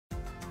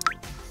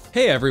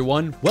Hey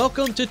everyone,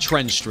 welcome to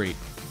Trend Street.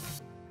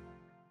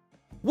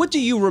 What do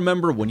you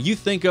remember when you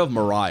think of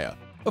Mariah?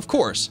 Of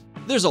course,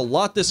 there's a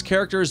lot this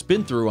character has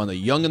been through on The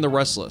Young and the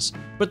Restless,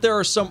 but there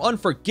are some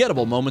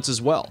unforgettable moments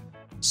as well.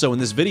 So in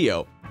this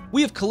video,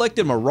 we have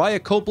collected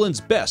Mariah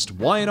Copeland's best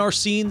Y&R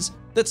scenes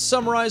that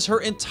summarize her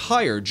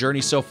entire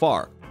journey so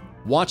far.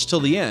 Watch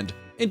till the end,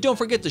 and don't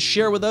forget to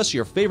share with us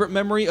your favorite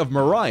memory of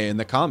Mariah in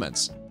the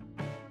comments.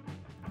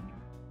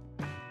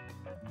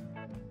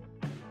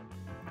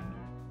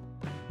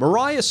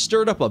 Mariah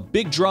stirred up a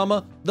big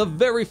drama the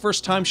very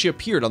first time she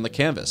appeared on the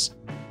canvas.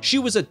 She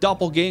was a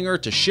doppelganger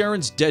to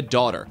Sharon's dead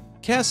daughter,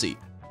 Cassie,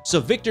 so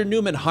Victor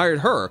Newman hired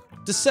her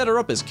to set her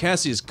up as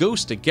Cassie's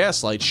ghost to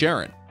gaslight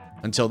Sharon.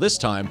 Until this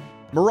time,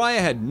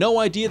 Mariah had no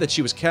idea that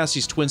she was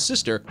Cassie's twin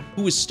sister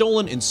who was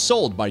stolen and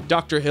sold by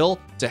Dr.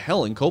 Hill to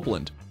Helen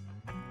Copeland.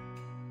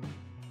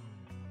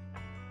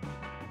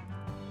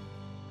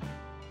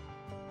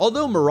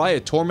 Although Mariah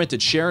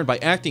tormented Sharon by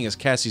acting as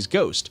Cassie's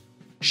ghost,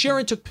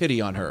 Sharon took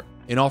pity on her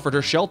and offered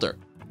her shelter,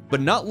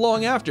 but not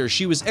long after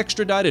she was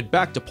extradited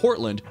back to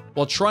Portland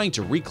while trying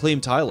to reclaim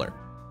Tyler.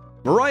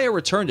 Mariah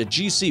returned to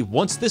GC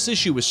once this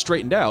issue was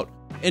straightened out,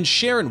 and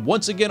Sharon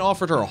once again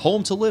offered her a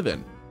home to live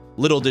in.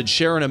 Little did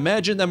Sharon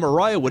imagine that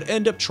Mariah would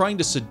end up trying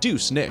to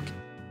seduce Nick.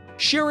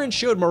 Sharon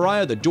showed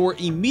Mariah the door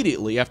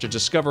immediately after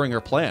discovering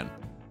her plan.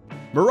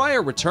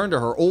 Mariah returned to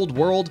her old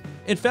world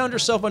and found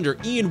herself under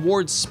Ian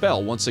Ward's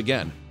spell once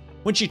again.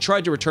 When she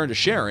tried to return to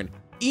Sharon,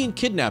 Ian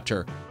kidnapped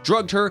her,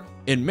 drugged her,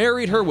 and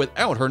married her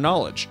without her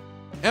knowledge.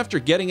 After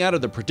getting out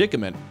of the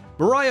predicament,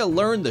 Mariah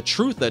learned the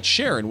truth that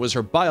Sharon was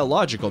her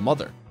biological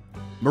mother.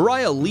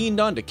 Mariah leaned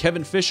on to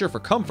Kevin Fisher for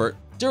comfort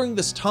during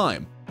this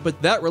time,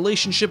 but that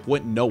relationship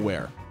went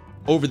nowhere.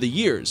 Over the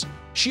years,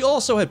 she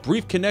also had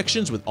brief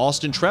connections with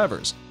Austin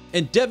Travers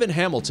and Devin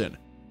Hamilton,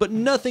 but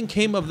nothing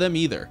came of them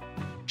either.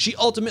 She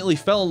ultimately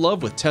fell in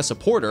love with Tessa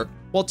Porter,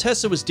 while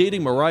Tessa was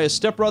dating Mariah's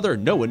stepbrother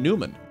Noah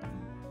Newman.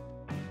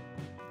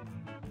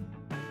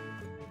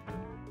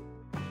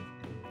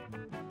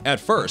 At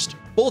first,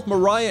 both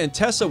Mariah and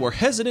Tessa were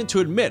hesitant to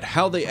admit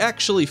how they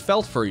actually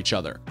felt for each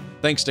other.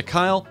 Thanks to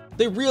Kyle,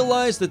 they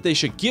realized that they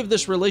should give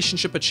this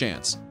relationship a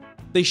chance.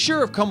 They sure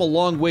have come a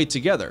long way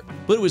together,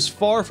 but it was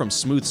far from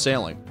smooth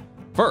sailing.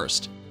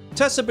 First,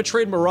 Tessa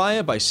betrayed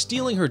Mariah by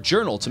stealing her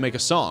journal to make a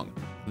song.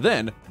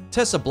 Then,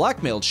 Tessa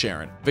blackmailed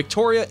Sharon,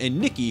 Victoria, and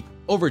Nikki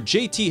over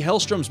JT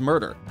Hellstrom's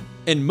murder.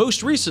 And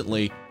most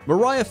recently,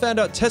 Mariah found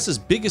out Tessa's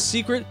biggest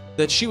secret,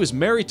 that she was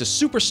married to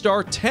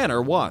superstar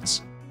Tanner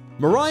Watts.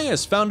 Mariah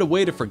has found a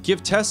way to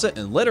forgive Tessa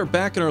and let her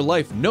back in her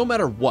life no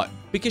matter what,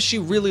 because she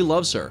really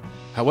loves her.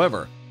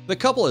 However, the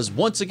couple has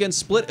once again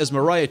split as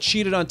Mariah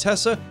cheated on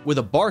Tessa with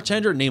a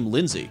bartender named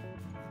Lindsay.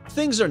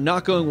 Things are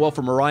not going well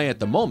for Mariah at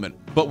the moment,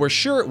 but we're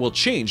sure it will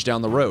change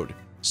down the road.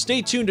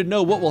 Stay tuned to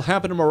know what will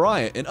happen to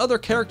Mariah and other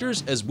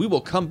characters as we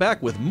will come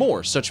back with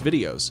more such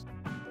videos.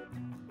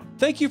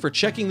 Thank you for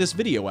checking this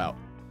video out.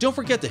 Don't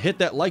forget to hit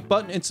that like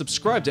button and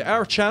subscribe to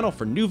our channel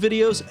for new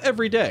videos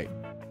every day.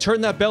 Turn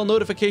that bell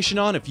notification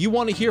on if you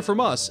want to hear from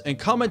us, and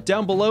comment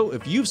down below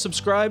if you've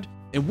subscribed,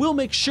 and we'll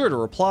make sure to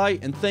reply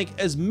and thank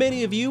as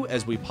many of you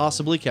as we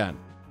possibly can.